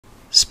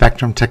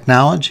Spectrum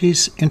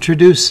Technologies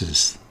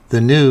introduces the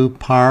new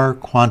PAR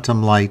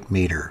Quantum Light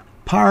Meter.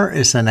 PAR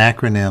is an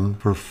acronym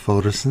for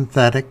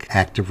photosynthetic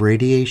active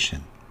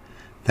radiation.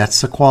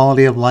 That's the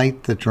quality of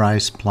light that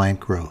drives plant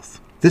growth.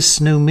 This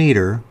new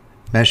meter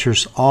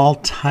measures all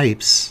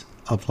types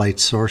of light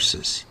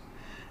sources,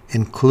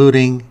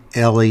 including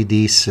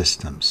LED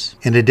systems.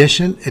 In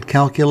addition, it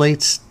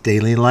calculates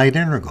daily light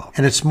integral,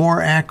 and it's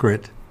more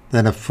accurate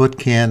than a foot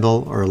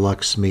candle or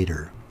lux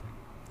meter.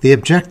 The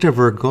objective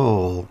or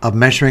goal of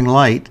measuring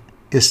light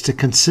is to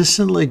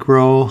consistently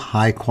grow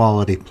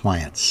high-quality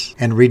plants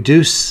and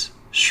reduce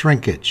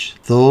shrinkage,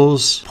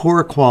 those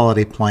poor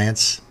quality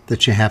plants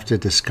that you have to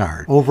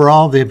discard.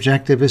 Overall, the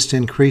objective is to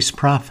increase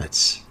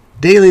profits.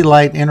 Daily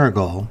light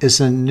integral is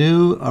a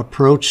new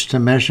approach to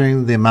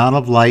measuring the amount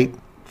of light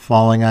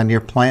falling on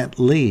your plant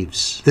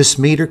leaves. This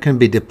meter can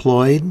be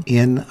deployed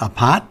in a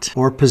pot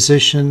or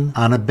positioned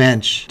on a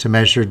bench to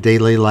measure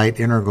daily light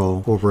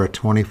integral over a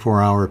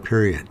 24-hour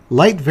period.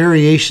 Light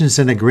variations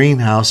in a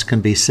greenhouse can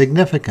be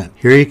significant.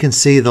 Here you can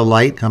see the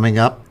light coming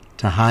up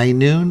to high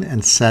noon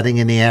and setting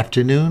in the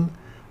afternoon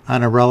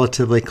on a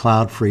relatively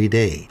cloud-free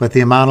day. But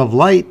the amount of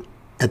light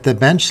at the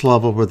bench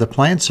level where the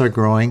plants are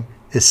growing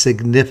is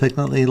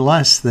significantly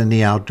less than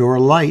the outdoor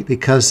light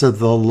because of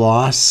the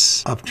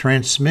loss of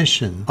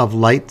transmission of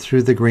light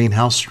through the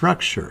greenhouse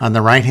structure. On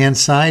the right-hand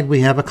side, we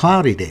have a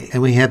cloudy day,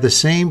 and we have the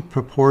same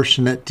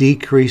proportionate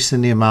decrease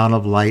in the amount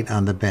of light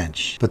on the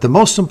bench. But the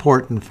most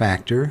important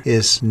factor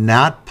is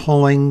not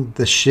pulling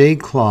the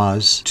shade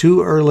claws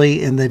too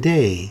early in the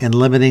day and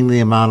limiting the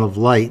amount of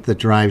light that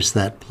drives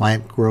that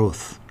plant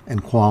growth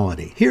and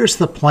quality. Here's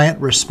the plant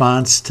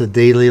response to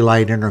daily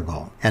light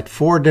integral at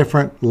 4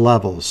 different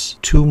levels: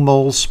 2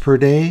 moles per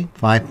day,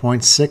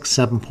 5.6,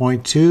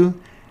 7.2,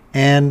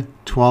 and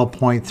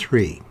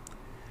 12.3.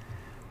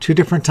 2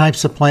 different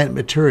types of plant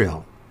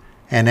material.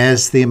 And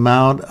as the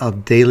amount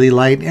of daily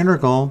light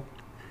integral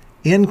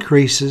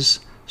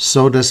increases,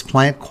 so does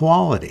plant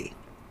quality.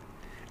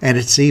 And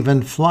it's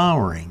even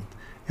flowering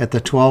at the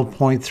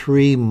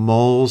 12.3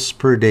 moles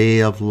per day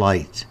of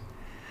light.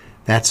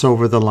 That's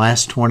over the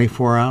last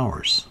 24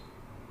 hours.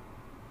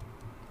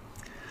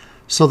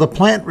 So the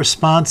plant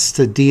response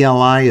to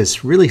DLI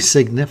is really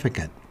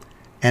significant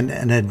and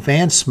an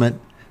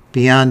advancement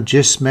beyond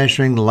just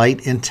measuring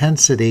light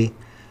intensity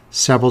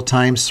several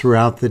times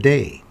throughout the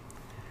day.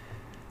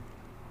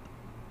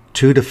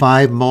 2 to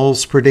 5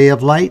 moles per day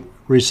of light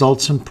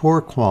results in poor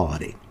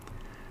quality.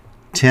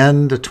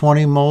 10 to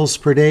 20 moles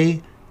per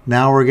day,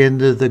 now we're getting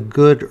to the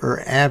good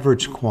or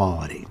average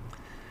quality.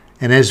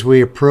 And as we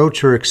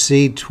approach or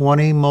exceed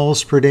 20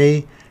 moles per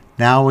day,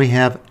 now we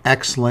have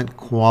excellent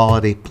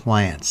quality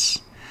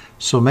plants.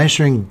 So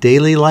measuring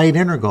daily light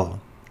integral,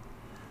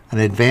 an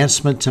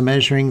advancement to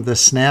measuring the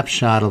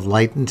snapshot of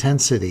light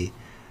intensity,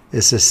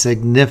 is a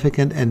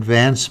significant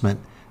advancement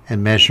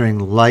in measuring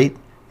light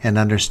and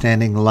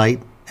understanding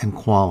light and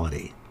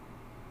quality.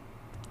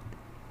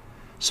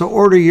 So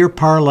order your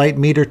PAR light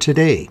meter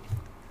today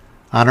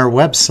on our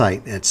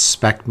website at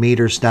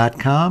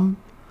specmeters.com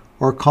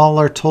or call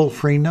our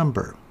toll-free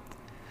number.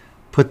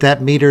 Put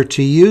that meter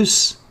to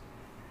use,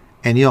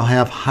 and you'll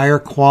have higher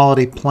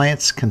quality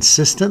plants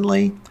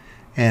consistently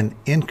and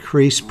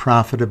increased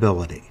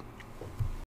profitability.